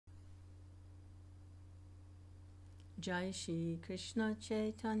Jai Shri Krishna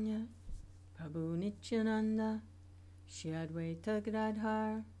Chaitanya Prabhu Nityananda Shri Advaita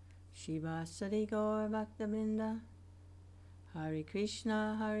Gadadhar Shivasari Gaur Bhaktabinda Hare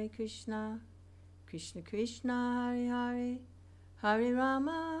Krishna Krishna Krishna Hare Hare Hare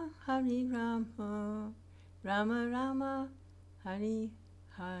Rama Rama Rama Rama Hare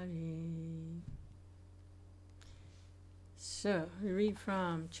Hare. So we read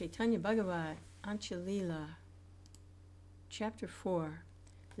from Chaitanya Bhagavata Antya-Lila, Chapter 4,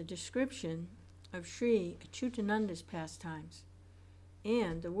 the description of Sri Achyutananda's pastimes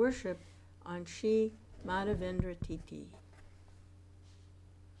and the worship on Sri Madhavendra Titi.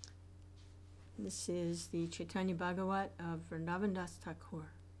 This is the Chaitanya Bhagavata of Vrndavana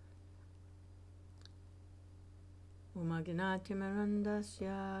Thakur.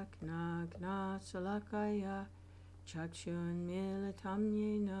 Umaganatimarandasya kna kna salakaya chakshun militam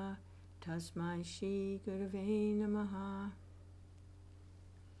yena tasmai shri gurave namaha.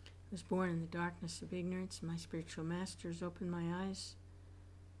 I was born in the darkness of ignorance. My spiritual masters opened my eyes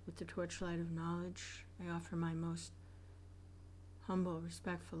with the torchlight of knowledge. I offer my most humble,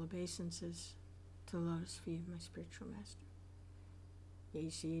 respectful obeisances to the lotus feet of my spiritual master,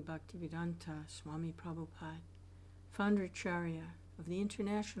 Yesi Bhaktivedanta Swami Prabhupada, founder Acharya of the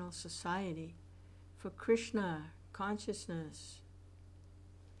International Society for Krishna Consciousness.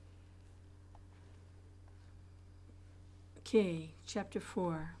 Okay, Chapter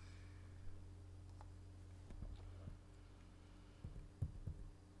 4.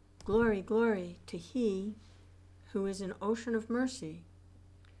 Glory, glory to He who is an ocean of mercy.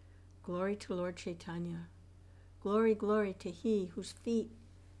 Glory to Lord Chaitanya. Glory, glory to He whose feet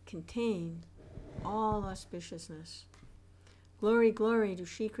contain all auspiciousness. Glory, glory to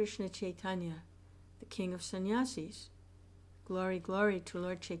Sri Krishna Chaitanya, the King of Sannyasis. Glory, glory to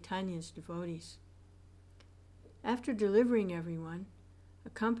Lord Chaitanya's devotees. After delivering everyone,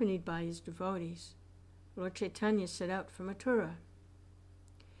 accompanied by his devotees, Lord Chaitanya set out for Mathura.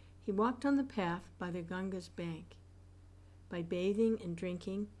 He walked on the path by the Ganga's bank. By bathing and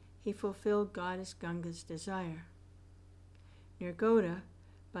drinking, he fulfilled Goddess Ganga's desire. Near Goda,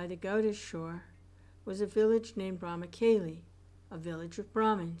 by the Gauda's shore, was a village named Brahmakeli, a village of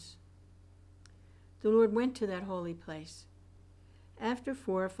Brahmins. The Lord went to that holy place. After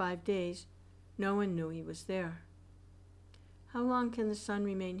 4 or 5 days, no one knew he was there. How long can the sun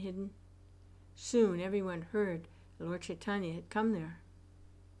remain hidden? Soon everyone heard the Lord Chaitanya had come there.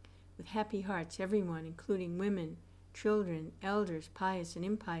 With happy hearts, everyone, including women, children, elders, pious and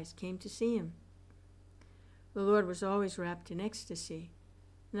impious, came to see him. The Lord was always wrapped in ecstasy.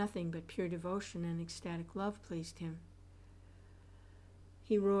 Nothing but pure devotion and ecstatic love pleased him.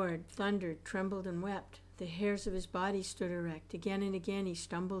 He roared, thundered, trembled, and wept. The hairs of his body stood erect. Again and again he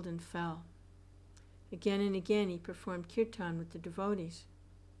stumbled and fell. Again and again he performed kirtan with the devotees.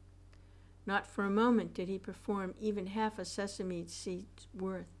 Not for a moment did he perform even half a sesame seed's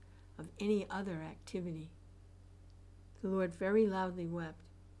worth of any other activity. The Lord very loudly wept.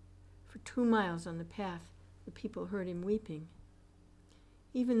 For 2 miles on the path, the people heard him weeping.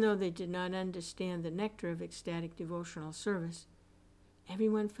 Even though they did not understand the nectar of ecstatic devotional service,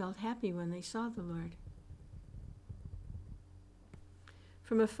 everyone felt happy when they saw the Lord.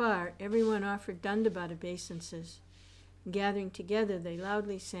 From afar, everyone offered Dandabata obeisances. Gathering together, they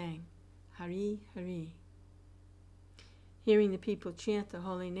loudly sang, Hari, Hari. Hearing the people chant the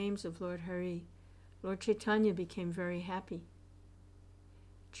holy names of Lord Hari, Lord Chaitanya became very happy.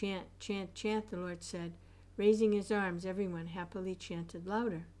 Chant, chant, chant, the Lord said. Raising his arms, everyone happily chanted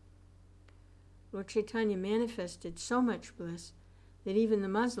louder. Lord Chaitanya manifested so much bliss that even the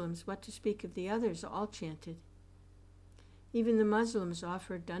Muslims, what to speak of the others, all chanted. Even the Muslims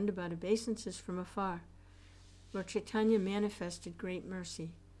offered Dandabata obeisances from afar. Lord Chaitanya manifested great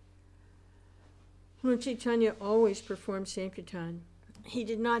mercy. Lord Chaitanya always performed Sankirtan. He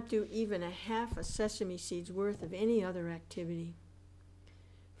did not do even a half a sesame seed's worth of any other activity.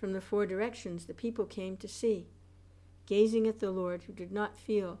 From the 4 directions the people came to see, gazing at the Lord who did not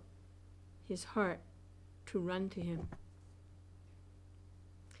feel his heart to run to him.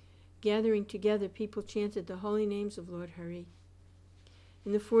 Gathering together, people chanted the holy names of Lord Hari.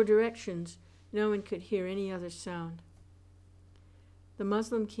 In the 4 directions, no one could hear any other sound. The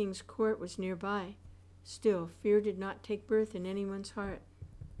Muslim king's court was nearby. Still, fear did not take birth in anyone's heart.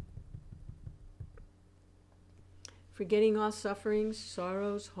 Forgetting all sufferings,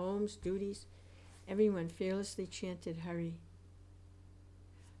 sorrows, homes, duties, everyone fearlessly chanted Hari.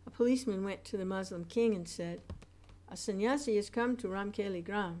 A policeman went to the Muslim king and said, "A sannyasi has come to Ramkeli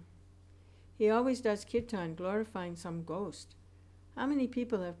Gram. He always does kirtan, glorifying some ghost. How many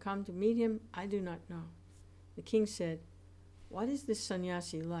people have come to meet him, I do not know. The king said, "What is this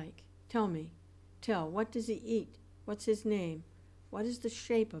sannyasi like? Tell me. Tell, what does he eat? What's his name? What is the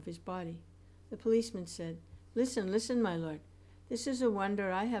shape of his body?" The policeman said, "Listen, listen, my lord. This is a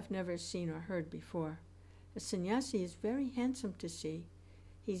wonder I have never seen or heard before. The sannyasi is very handsome to see.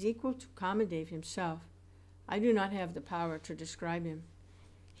 He's equal to Kamadev himself. I do not have the power to describe him.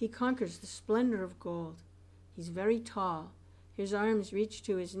 He conquers the splendor of gold. He's very tall. His arms reach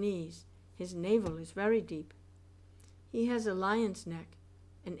to his knees. His navel is very deep. He has a lion's neck,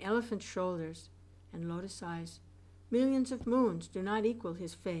 and elephant's shoulders, and lotus eyes. Millions of moons do not equal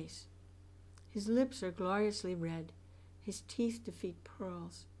his face. His lips are gloriously red. His teeth defeat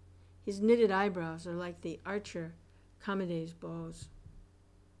pearls. His knitted eyebrows are like the archer Kamadev's bows.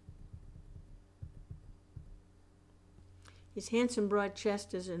 His handsome broad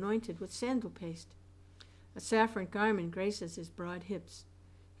chest is anointed with sandal paste. A saffron garment graces his broad hips.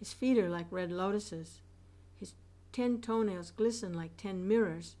 His feet are like red lotuses. His 10 toenails glisten like 10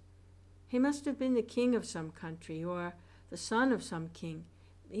 mirrors. He must have been the king of some country, or the son of some king.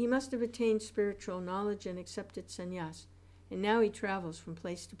 He must have attained spiritual knowledge and accepted sannyas, and now he travels from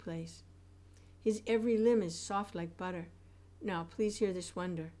place to place. His every limb is soft like butter. Now, please hear this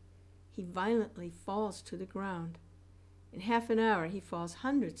wonder. He violently falls to the ground. In half an hour he falls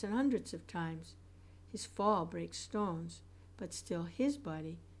hundreds and hundreds of times. His fall breaks stones, but still his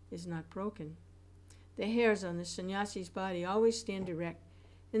body is not broken. The hairs on the sannyasi's body always stand erect.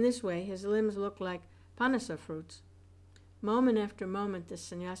 In this way his limbs look like panasa fruits. Moment after moment the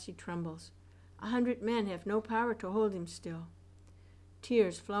sannyasi trembles. 100 men have no power to hold him still.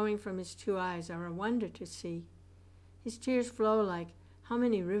 Tears flowing from his 2 eyes are a wonder to see. His tears flow like how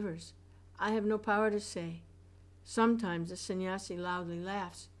many rivers? I have no power to say. Sometimes the sannyasi loudly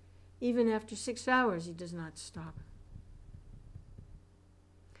laughs. Even after 6 hours he does not stop.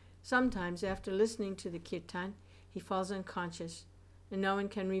 Sometimes after listening to the kirtan, he falls unconscious, and no one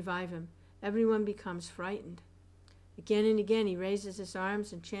can revive him. Everyone becomes frightened. Again and again he raises his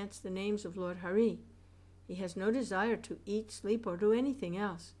arms and chants the names of Lord Hari. He has no desire to eat, sleep, or do anything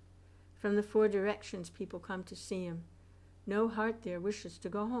else. From the 4 directions people come to see him. No heart there wishes to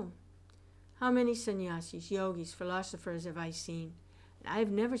go home. How many sannyasis, yogis, philosophers have I seen? I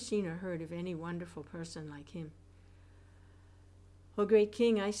have never seen or heard of any wonderful person like him. O great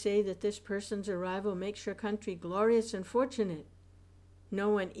king, I say that this person's arrival makes your country glorious and fortunate. No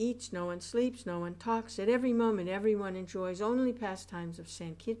one eats, no one sleeps, no one talks. At every moment everyone enjoys only pastimes of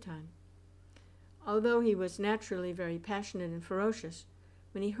Sankirtan. Although he was naturally very passionate and ferocious,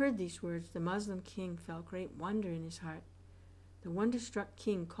 when he heard these words, the Muslim king felt great wonder in his heart. The wonder-struck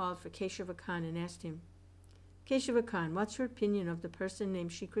king called for Keshava Khan and asked him, "Keshava Khan, what's your opinion of the person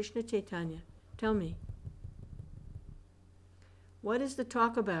named Sri Krishna Chaitanya? Tell me. What is the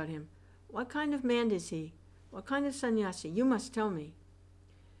talk about him? What kind of man is he? What kind of sannyasi? You must tell me.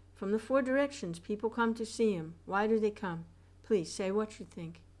 From the 4 directions people come to see him. Why do they come? Please say what you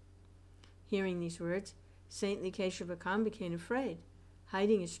think." Hearing these words, saintly Keshava Khan became afraid.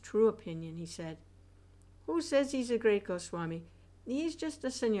 Hiding his true opinion, he said, "Who says he's a great Goswami? He's just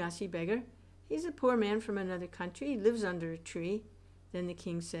a sannyasi beggar. He's a poor man from another country. He lives under a tree." Then the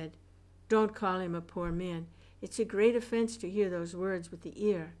king said, "Don't call him a poor man. It's a great offense to hear those words with the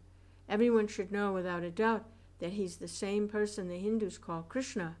ear. Everyone should know without a doubt that he's the same person the Hindus call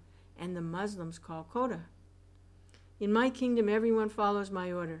Krishna and the Muslims call Koda. In my kingdom everyone follows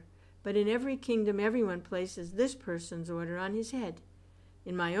my order, but in every kingdom everyone places this person's order on his head.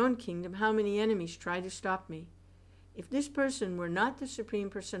 In my own kingdom, how many enemies try to stop me? If this person were not the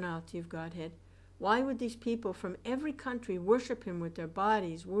Supreme Personality of Godhead, why would these people from every country worship him with their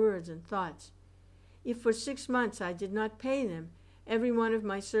bodies, words, and thoughts? If for 6 months I did not pay them, every one of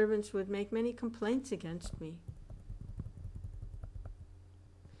my servants would make many complaints against me.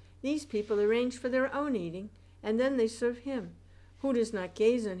 These people arrange for their own eating, and then they serve him. Who does not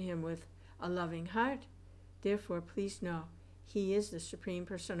gaze on him with a loving heart? Therefore, please know, he is the Supreme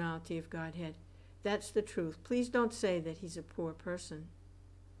Personality of Godhead. That's the truth. Please don't say that he's a poor person."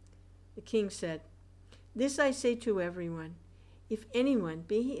 The king said, "This I say to everyone. If anyone,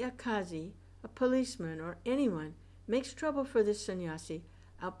 be he a qazi, a policeman, or anyone, makes trouble for this sannyasi,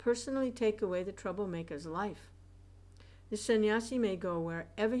 I'll personally take away the troublemaker's life. The sannyasi may go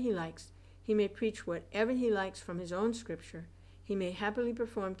wherever he likes. He may preach whatever he likes from his own scripture. He may happily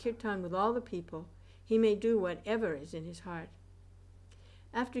perform kirtan with all the people. He may do whatever is in his heart."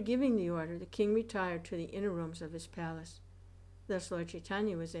 After giving the order, the king retired to the inner rooms of his palace. Thus Lord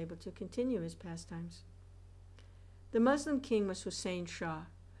Chaitanya was able to continue his pastimes. The Muslim king was Hussain Shah,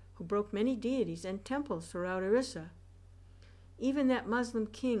 who broke many deities and temples throughout Orissa. Even that Muslim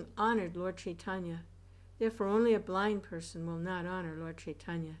king honored Lord Chaitanya. Therefore only a blind person will not honor Lord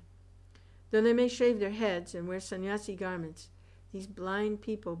Chaitanya. Though they may shave their heads and wear sannyasi garments, these blind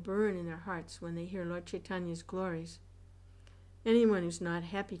people burn in their hearts when they hear Lord Chaitanya's glories. Anyone who's not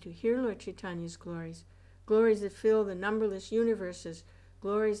happy to hear Lord Chaitanya's glories, glories that fill the numberless universes,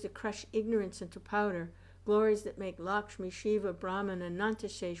 glories that crush ignorance into powder, glories that make Lakshmi, Shiva, Brahman, and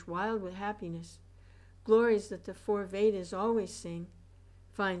Nantashesh wild with happiness, glories that the four Vedas always sing,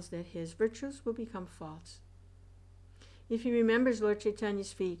 finds that his virtues will become false. If he remembers Lord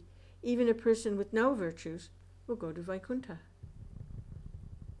Chaitanya's feet, even a person with no virtues will go to Vaikuntha.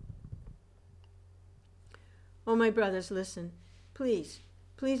 Oh, my brothers, listen. Please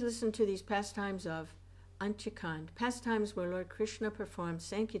listen to these pastimes of Antya-Khanda, pastimes where Lord Krishna performed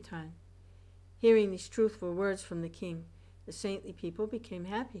Sankirtan. Hearing these truthful words from the king, the saintly people became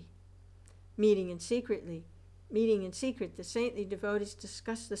happy. Meeting in secret, the saintly devotees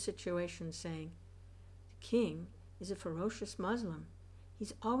discussed the situation, saying, "The king is a ferocious Muslim.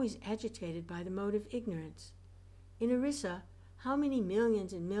 He's always agitated by the mode of ignorance. In Orissa, how many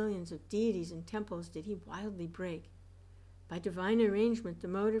millions and millions of deities and temples did he wildly break? By divine arrangement, the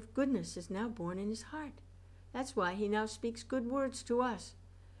mode of goodness is now born in his heart. That's why he now speaks good words to us.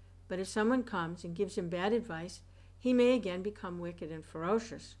 But if someone comes and gives him bad advice, he may again become wicked and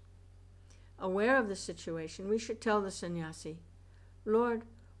ferocious. Aware of the situation, we should tell the sannyasi, 'Lord,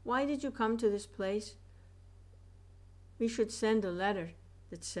 why did you come to this place?' We should send a letter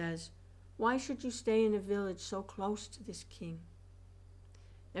that says, 'Why should you stay in a village so close to this king?'"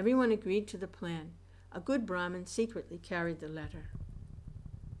 Everyone agreed to the plan. A good Brahmin secretly carried the letter.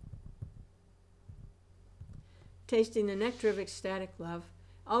 Tasting the nectar of ecstatic love,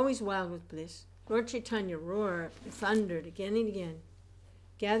 always wild with bliss, Lord Chaitanya roared and thundered again and again.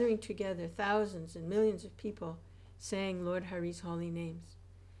 Gathering together thousands and millions of people, sang Lord Hari's holy names.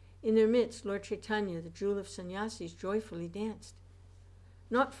 In their midst, Lord Chaitanya, the jewel of sannyasis, joyfully danced.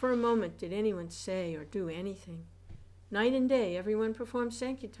 Not for a moment did anyone say or do anything. Night and day, everyone performed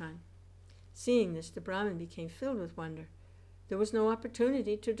Sankirtan. Seeing this, the Brahmin became filled with wonder. There was no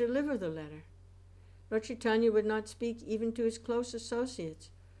opportunity to deliver the letter. Lord Chaitanya would not speak even to his close associates.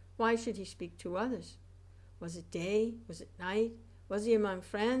 Why should he speak to others? Was it day? Was it night? Was he among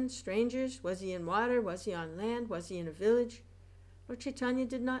friends, strangers? Was he in water? Was he on land? Was he in a village? Lord Chaitanya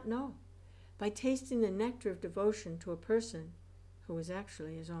did not know. By tasting the nectar of devotion to a person who was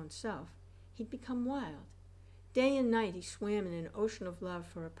actually his own self, he'd become wild. Day and night he swam in an ocean of love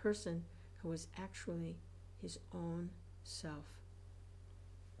for a person who was actually his own self.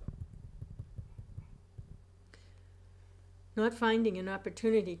 Not finding an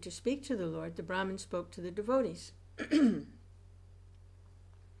opportunity to speak to the Lord, the Brahmin spoke to the devotees.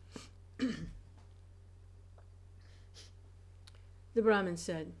 The Brahmin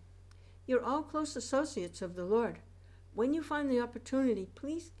said, "You're all close associates of the Lord. When you find the opportunity,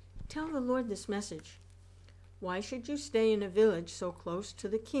 please tell the Lord this message. Why should you stay in a village so close to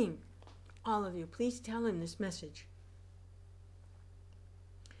the king? All of you, please tell him this message."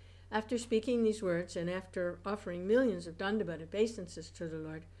 After speaking these words and after offering millions of dandavat obeisances to the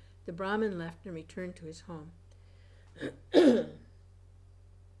Lord, the Brahmin left and returned to his home.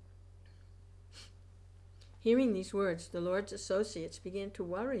 Hearing these words, the Lord's associates began to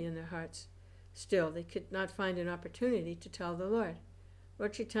worry in their hearts. Still, they could not find an opportunity to tell the Lord.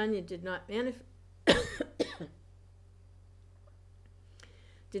 Lord Chaitanya did not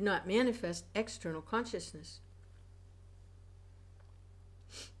manifest external consciousness.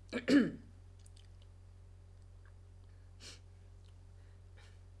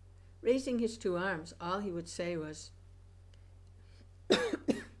 Raising his two arms, all he would say was,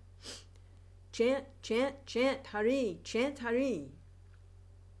 "Chant, chant, chant, Hari, chant Hari."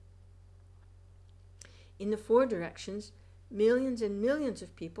 In the four directions, millions and millions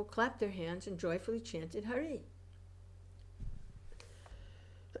of people clapped their hands and joyfully chanted Hari.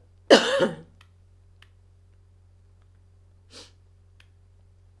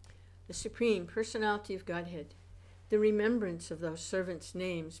 The Supreme Personality of Godhead, the remembrance of those servants'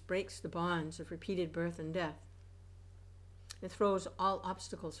 names breaks the bonds of repeated birth and death and throws all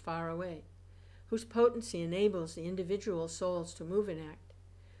obstacles far away, whose potency enables the individual souls to move and act,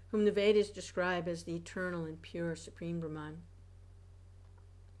 whom the Vedas describe as the eternal and pure Supreme Brahman,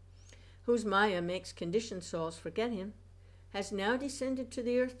 whose Maya makes conditioned souls forget him, has now descended to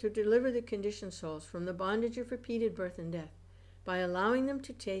the earth to deliver the conditioned souls from the bondage of repeated birth and death by allowing them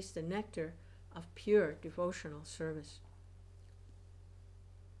to taste the nectar of pure devotional service.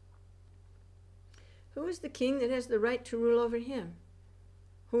 Who is the king that has the right to rule over him?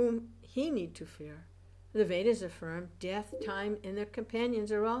 Whom he need to fear? The Vedas affirm death, time, and their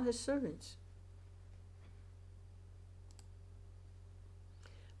companions are all his servants.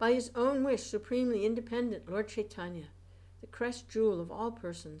 By his own wish, supremely independent, Lord Chaitanya, the crest jewel of all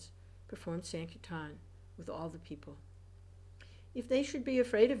persons, performed Sankirtan with all the people. If they should be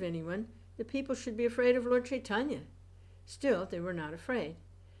afraid of anyone, the people should be afraid of Lord Chaitanya. Still, they were not afraid.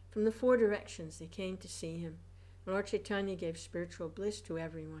 From the 4 directions they came to see him. Lord Chaitanya gave spiritual bliss to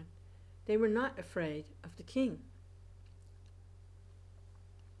everyone. They were not afraid of the king.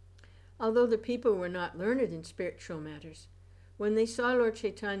 Although the people were not learned in spiritual matters, when they saw Lord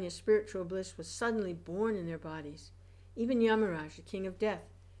Chaitanya, spiritual bliss was suddenly born in their bodies. Even Yamaraj, the king of death,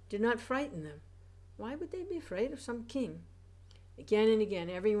 did not frighten them. Why would they be afraid of some king? Again and again,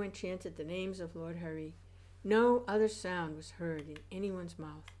 everyone chanted the names of Lord Hari. No other sound was heard in anyone's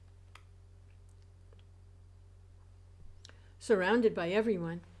mouth. Surrounded by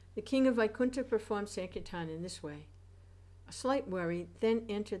everyone, the king of Vaikuntha performed Sankirtan in this way. A slight worry then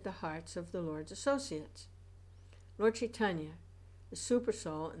entered the hearts of the Lord's associates. Lord Chaitanya, the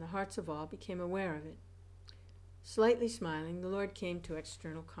supersoul in the hearts of all, became aware of it. Slightly smiling, the Lord came to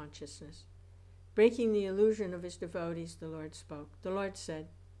external consciousness. Breaking the illusion of his devotees, the Lord spoke. The Lord said,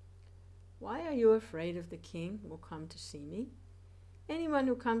 "Why are you afraid of the king who will come to see me? Anyone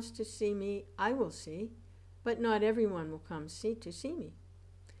who comes to see me, I will see, but not everyone will come to see me.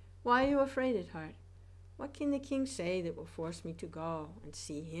 Why are you afraid at heart? What can the king say that will force me to go and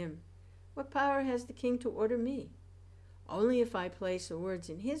see him? What power has the king to order me? Only if I place the words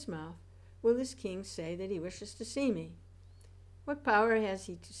in his mouth will this king say that he wishes to see me. What power has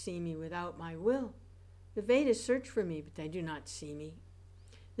he to see me without my will? The Vedas search for me, but they do not see me.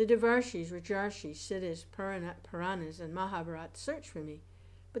 The Devarshis, Rajarshis, Siddhas, Puranas, and Mahabharata search for me,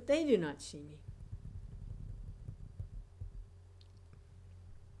 but they do not see me.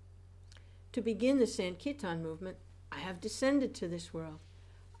 To begin the Sankirtan movement, I have descended to this world.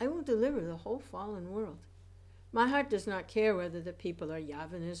 I will deliver the whole fallen world. My heart does not care whether the people are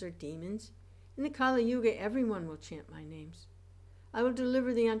Yavanas or demons. In the Kali Yuga, everyone will chant my names. I will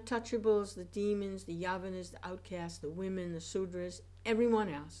deliver the untouchables, the demons, the Yavanas, the outcasts, the women, the Sudras, everyone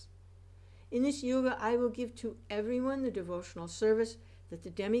else. In this Yuga, I will give to everyone the devotional service that the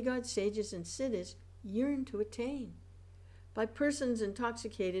demigods, sages, and siddhas yearn to attain. By persons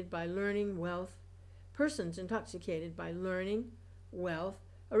intoxicated by learning, wealth,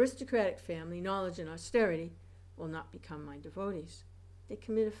 aristocratic family, knowledge, and austerity will not become my devotees. They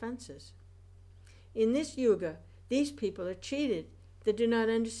commit offenses. In this Yuga, these people are cheated. They do not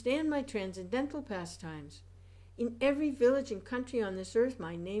understand my transcendental pastimes. In every village and country on this earth,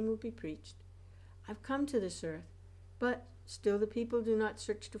 my name will be preached. I've come to this earth, but still the people do not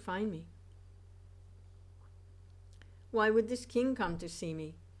search to find me. Why would this king come to see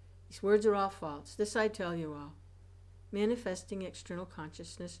me? These words are all false. This I tell you all. Manifesting external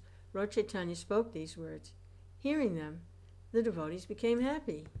consciousness, Lord Chaitanya spoke these words. Hearing them, the devotees became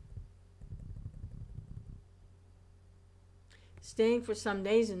happy. Staying for some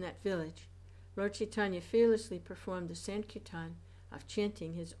days in that village, Lord Chaitanya fearlessly performed the Sankirtan of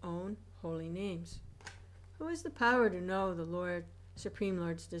chanting his own holy names. Who has the power to know the Lord, Supreme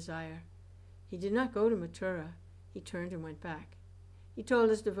Lord's desire? He did not go to Mathura. He turned and went back. He told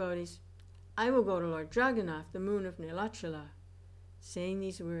his devotees, I will go to Lord Jagannath, the moon of Nilachala. Saying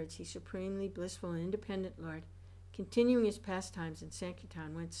these words, he, supremely blissful and independent Lord, continuing his pastimes in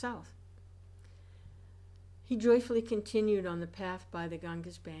Sankirtan, went south. He joyfully continued on the path by the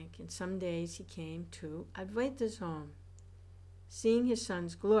Ganga's bank, and some days he came to Advaita's home. Seeing his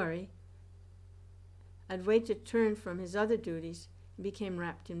son's glory, Advaita turned from his other duties and became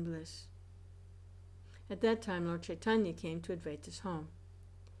wrapped in bliss. At that time, Lord Chaitanya came to Advaita's home.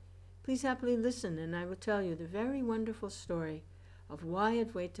 Please happily listen, and I will tell you the very wonderful story of why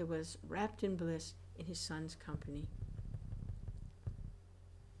Advaita was wrapped in bliss in his son's company.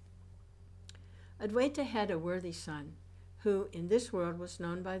 Advaita had a worthy son, who in this world was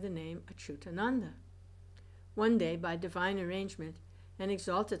known by the name Achyutananda. One day, by divine arrangement, an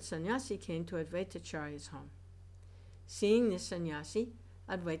exalted sannyasi came to Advaitacharya's home. Seeing this sannyasi,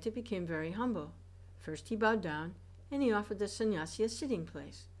 Advaita became very humble. First he bowed down, and he offered the sannyasi a sitting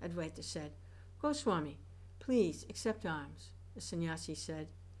place. Advaita said, Goswami, please accept alms. The sannyasi said,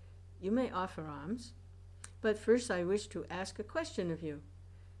 You may offer alms, but first I wish to ask a question of you.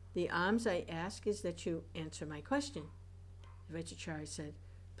 The alms I ask is that you answer my question. Advaitacharya said,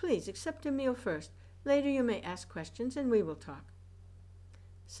 Please accept a meal first. Later you may ask questions and we will talk.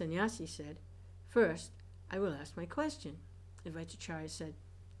 Sannyasi said, First, I will ask my question. Advaitacharya said,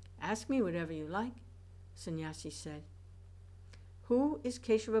 Ask me whatever you like. Sannyasi said, Who is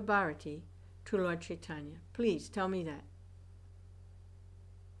Keshava Bharati to Lord Chaitanya? Please tell me that.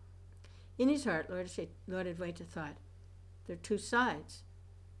 In his heart, Lord Advaita thought, there are two sides.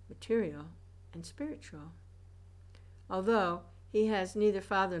 material and spiritual. Although he has neither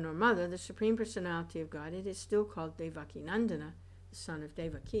father nor mother, the Supreme Personality of Godhead is still called Devakinandana, the son of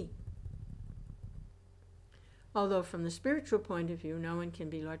Devaki. Although from the spiritual point of view no one can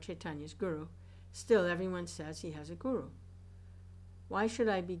be Lord Chaitanya's guru, still everyone says he has a guru. Why should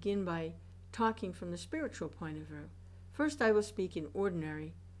I begin by talking from the spiritual point of view? First I will speak in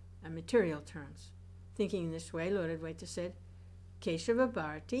ordinary and material terms. Thinking in this way, Lord Advaita said, Keshava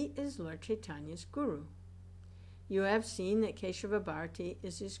Bharati is Lord Chaitanya's guru. You have seen that Keshava Bharati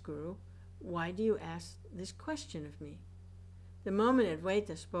is his guru. Why do you ask this question of me? The moment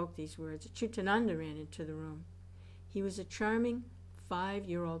Advaita spoke these words, Achyutananda ran into the room. He was a charming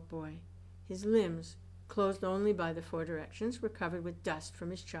 5-year-old boy. His limbs, clothed only by the 4 directions, were covered with dust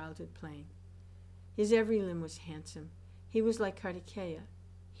from his childhood playing. His every limb was handsome. He was like Kartikeya.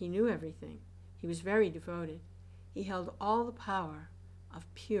 He knew everything. He was very devoted. He held all the power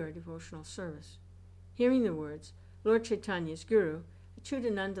of pure devotional service. Hearing the words, Lord Chaitanya's guru,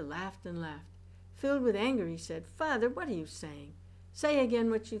 Achyutananda laughed and laughed. Filled with anger, he said, Father, what are you saying? Say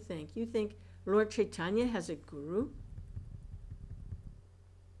again what you think. You think Lord Chaitanya has a guru?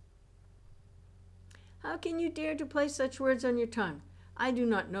 How can you dare to place such words on your tongue? I do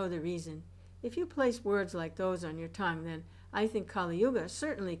not know the reason. If you place words like those on your tongue, then I think Kali Yuga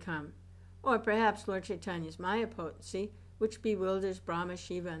certainly come. Or perhaps Lord Chaitanya's Maya potency, which bewilders Brahma,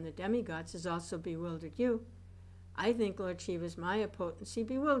 Shiva, and the demigods, has also bewildered you. I think Lord Shiva's Maya potency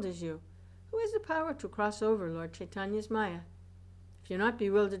bewilders you. Who has the power to cross over Lord Chaitanya's Maya? If you're not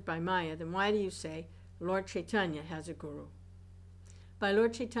bewildered by Maya, then why do you say Lord Chaitanya has a guru? By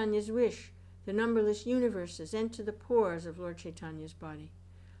Lord Chaitanya's wish, the numberless universes enter the pores of Lord Chaitanya's body.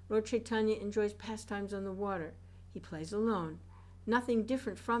 Lord Chaitanya enjoys pastimes on the water. He plays alone. Nothing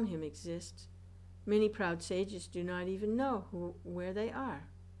different from him exists. Many proud sages do not even know where they are.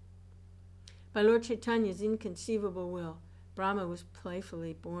 By Lord Chaitanya's inconceivable will, Brahma was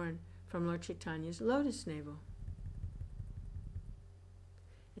playfully born from Lord Chaitanya's lotus navel.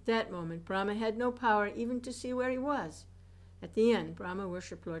 At that moment, Brahma had no power even to see where he was. At the end, Brahma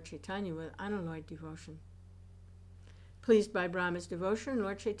worshipped Lord Chaitanya with unalloyed devotion. Pleased by Brahma's devotion,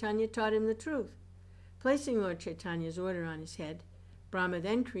 Lord Chaitanya taught him the truth. Placing Lord Chaitanya's order on his head, Brahma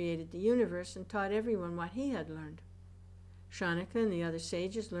then created the universe and taught everyone what he had learned. Shaunaka and the other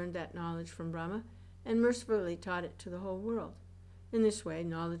sages learned that knowledge from Brahma and mercifully taught it to the whole world. In this way,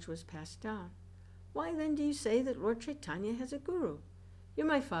 knowledge was passed down. Why then do you say that Lord Chaitanya has a guru? You're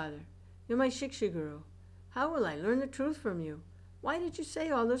my father. You're my Shiksha Guru. How will I learn the truth from you? Why did you say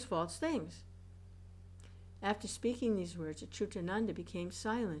all those false things? After speaking these words, Achyutananda became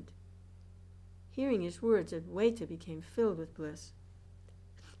silent. Hearing his words, Advaita became filled with bliss.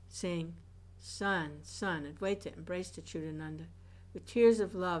 Saying, Son, son, Advaita embraced Achyutananda. With tears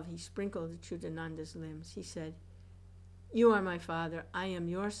of love, he sprinkled Achyutananda's limbs. He said, You are my father, I am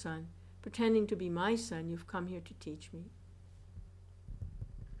your son. Pretending to be my son, you've come here to teach me.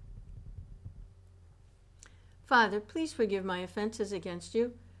 Father, please forgive my offenses against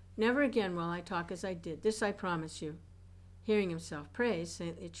you. Never again will I talk as I did. This I promise you. Hearing himself praised,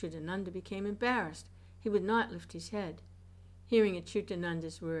 Saint Achyutananda became embarrassed. He would not lift his head. Hearing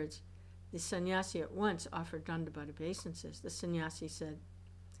Achyutananda's words, the sannyasi at once offered Dandavata obeisances. The sannyasi said,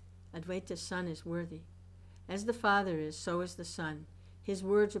 Advaita's son is worthy. As the Father is, so is the Son. His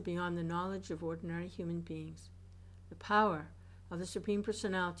words are beyond the knowledge of ordinary human beings. The power of the Supreme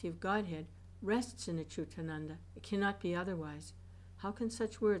Personality of Godhead rests in Achyutananda. It cannot be otherwise. How can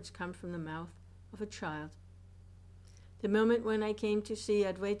such words come from the mouth of a child? The moment when I came to see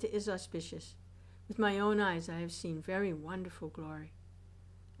Advaita is auspicious. With my own eyes I have seen very wonderful glory.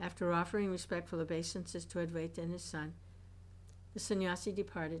 After offering respectful obeisances to Advaita and his son, the sannyasi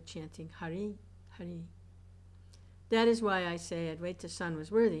departed chanting Hari, Hari. That is why I say Advaita's son was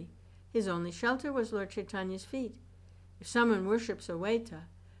worthy. His only shelter was Lord Chaitanya's feet. If someone worships Advaita,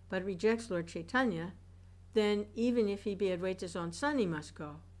 but rejects Lord Chaitanya, then even if he be Advaita's own son, he must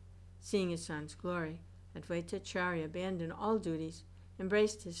go. Seeing his son's glory, Advaita Acharya abandoned all duties,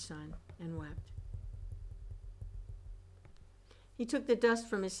 embraced his son, and wept. He took the dust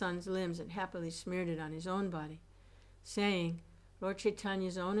from his son's limbs and happily smeared it on his own body, saying, Lord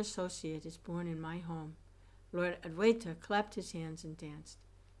Chaitanya's own associate is born in my home. Lord Advaita clapped his hands and danced.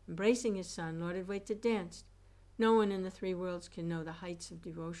 Embracing his son, Lord Advaita danced. No one in the 3 worlds can know the heights of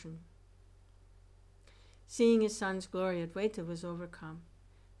devotion. Seeing his son's glory, Advaita was overcome.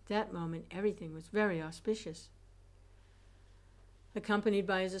 At that moment, everything was very auspicious. Accompanied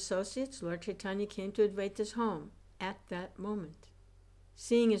by his associates, Lord Chaitanya came to Advaita's home at that moment.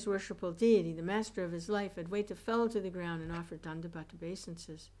 Seeing his worshipful deity, the master of his life, Advaita fell to the ground and offered Dandavata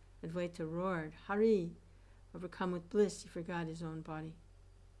obeisances. Advaita roared, "Hari!" Overcome with bliss, he forgot his own body.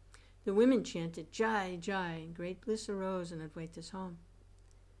 The women chanted, "Jai, Jai," and great bliss arose in Advaita's home.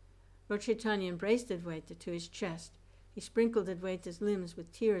 Lord Chaitanya embraced Advaita to his chest. He sprinkled Advaita's limbs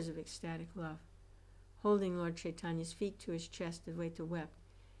with tears of ecstatic love. Holding Lord Chaitanya's feet to his chest, Advaita wept.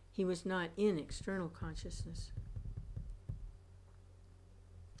 He was not in external consciousness.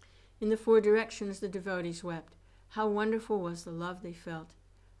 In the four directions the devotees wept. How wonderful was the love they felt.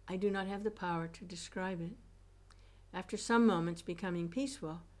 I do not have the power to describe it. After some moments becoming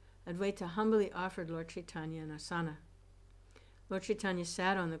peaceful, Advaita humbly offered Lord Chaitanya an asana. Lord Chaitanya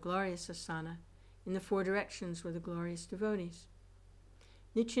sat on the glorious asana. In the four directions were the glorious devotees.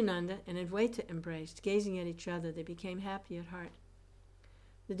 Nityananda and Advaita embraced. Gazing at each other, they became happy at heart.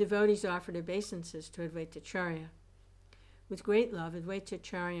 The devotees offered obeisances to Advaitacharya. With great love,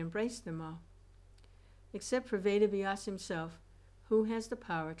 Advaitacharya embraced them all. Except for Vedavyas himself, who has the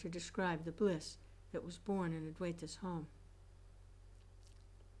power to describe the bliss that was born in Advaita's home?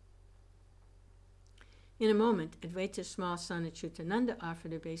 In a moment, Advaita's small son Achyutananda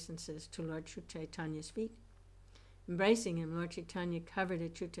offered obeisances to Lord Chaitanya's feet. Embracing him, Lord Chaitanya covered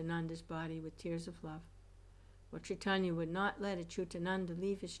Achyutananda's body with tears of love. Lord Chaitanya would not let Achyutananda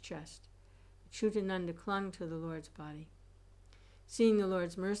leave his chest. Achyutananda clung to the Lord's body. Seeing the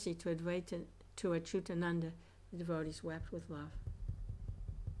Lord's mercy to Achyutananda, the devotees wept with love.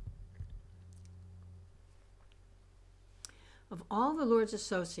 Of all the Lord's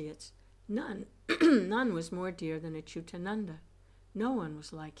associates, none was more dear than Achyutananda. No one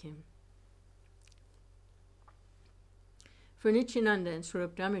was like him. For Nityananda and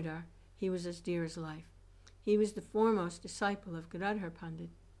Swarup Damodar, he was as dear as life. He was the foremost disciple of Gadadhar Pandit.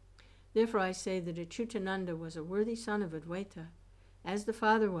 Therefore I say that Achyutananda was a worthy son of Advaita. As the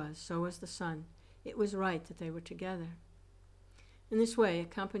father was, so was the son. It was right that they were together. In this way,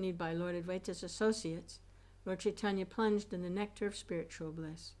 accompanied by Lord Advaita's associates, Lord Chaitanya plunged in the nectar of spiritual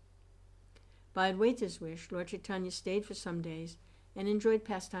bliss. By Advaita's wish, Lord Chaitanya stayed for some days and enjoyed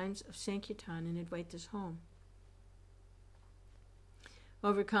pastimes of Sankirtan in Advaita's home.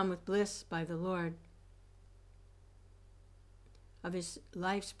 Overcome with bliss by the Lord of his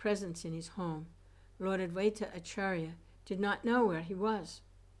life's presence in his home, Lord Advaita Acharya did not know where he was.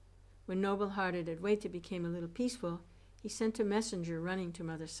 When noble-hearted Advaita became a little peaceful, he sent a messenger running to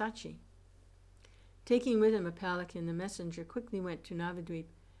Mother Sachi. Taking with him a palanquin, the messenger quickly went to Navadvip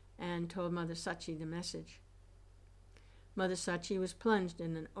and told Mother Sachi the message. Mother Sachi was plunged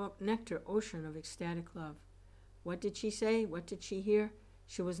in an nectar ocean of ecstatic love. What did she say? What did she hear?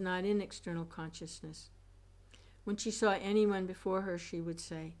 She was not in external consciousness. When she saw anyone before her, she would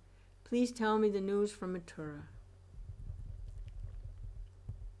say, "Please tell me the news from Mathura."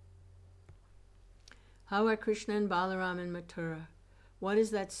 How are Krishna and Balaram in Mathura? What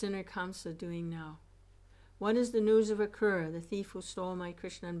is that sinner Kamsa doing now? What is the news of Akrura, the thief who stole my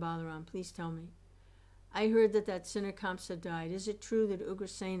Krishna and Balaram? Please tell me. I heard that sinner Kamsa died. Is it true that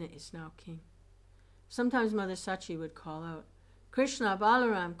Ugrasena is now king? Sometimes Mother Sachi would call out, "Krishna,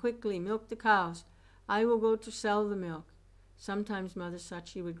 Balaram, quickly, milk the cows. I will go to sell the milk." Sometimes Mother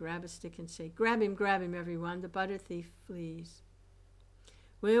Sachi would grab a stick and say, grab him, everyone, the butter thief flees."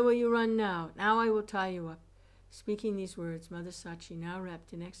 "Where will you run now? Now I will tie you up." Speaking these words, Mother Sachi, now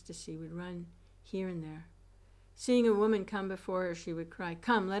wrapped in ecstasy, would run here and there. Seeing a woman come before her, she would cry,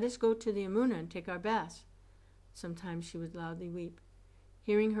 "Come, let us go to the Yamuna and take our baths." Sometimes she would loudly weep.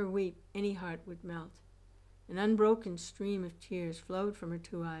 Hearing her weep, any heart would melt. An unbroken stream of tears flowed from her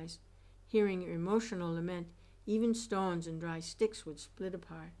two eyes. Hearing her emotional lament, even stones and dry sticks would split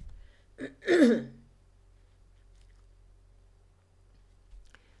apart.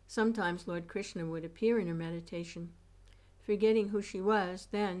 Sometimes Lord Krishna would appear in her meditation. Forgetting who she was,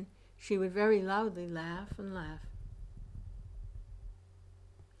 then she would very loudly laugh and laugh.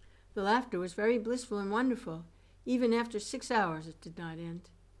 The laughter was very blissful and wonderful. Even after 6 hours it did not end.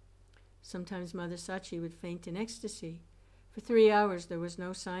 Sometimes Mother Sachi would faint in ecstasy. For 3 hours there was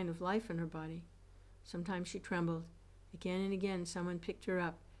no sign of life in her body. Sometimes she trembled. Again and again someone picked her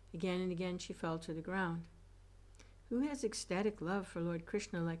up. Again and again she fell to the ground. Who has ecstatic love for Lord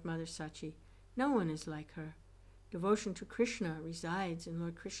Krishna like Mother Sachi? No one is like her. Devotion to Krishna resides in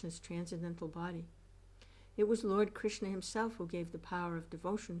Lord Krishna's transcendental body. It was Lord Krishna himself who gave the power of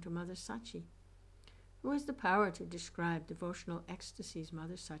devotion to Mother Sachi. Who has the power to describe devotional ecstasies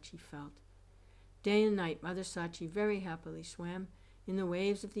Mother Sachi felt? Day and night Mother Sachi very happily swam in the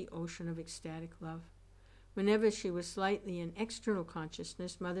waves of the ocean of ecstatic love. Whenever she was slightly in external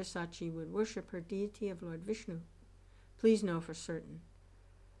consciousness, Mother Sachi would worship her deity of Lord Vishnu. Please know for certain.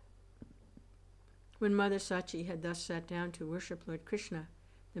 When Mother Sachi had thus sat down to worship Lord Krishna,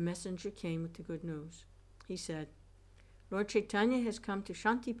 the messenger came with the good news. He said, "Lord Chaitanya has come to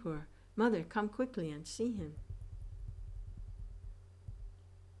Shantipur. Mother, come quickly and see him."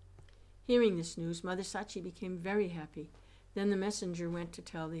 Hearing this news, Mother Sachi became very happy. Then the messenger went to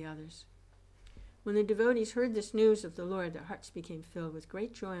tell the others. When the devotees heard this news of the Lord, their hearts became filled with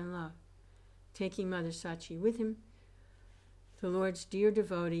great joy and love. Taking Mother Sachi with him, the Lord's dear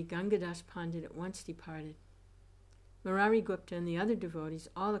devotee, Gangadas Pandit, at once departed. Murari Gupta and the other devotees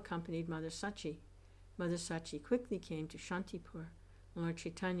all accompanied Mother Sachi. Mother Sachi quickly came to Shantipur, and Lord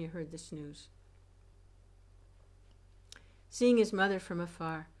Chaitanya heard this news. Seeing his mother from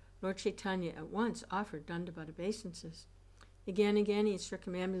afar, Lord Chaitanya at once offered Dandavata obeisances. Again and again he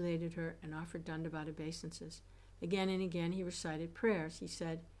circumambulated her and offered Dandavata obeisances. Again and again he recited prayers. He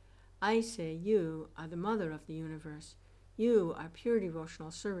said, "I say you are the mother of the universe. You are pure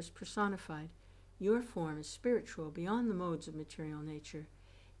devotional service personified. Your form is spiritual beyond the modes of material nature.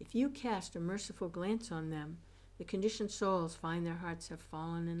 If you cast a merciful glance on them, the conditioned souls find their hearts have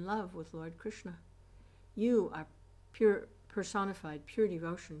fallen in love with Lord Krishna. You are pure personified pure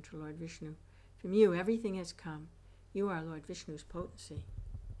devotion to Lord Vishnu. From you everything has come. You are Lord Vishnu's potency."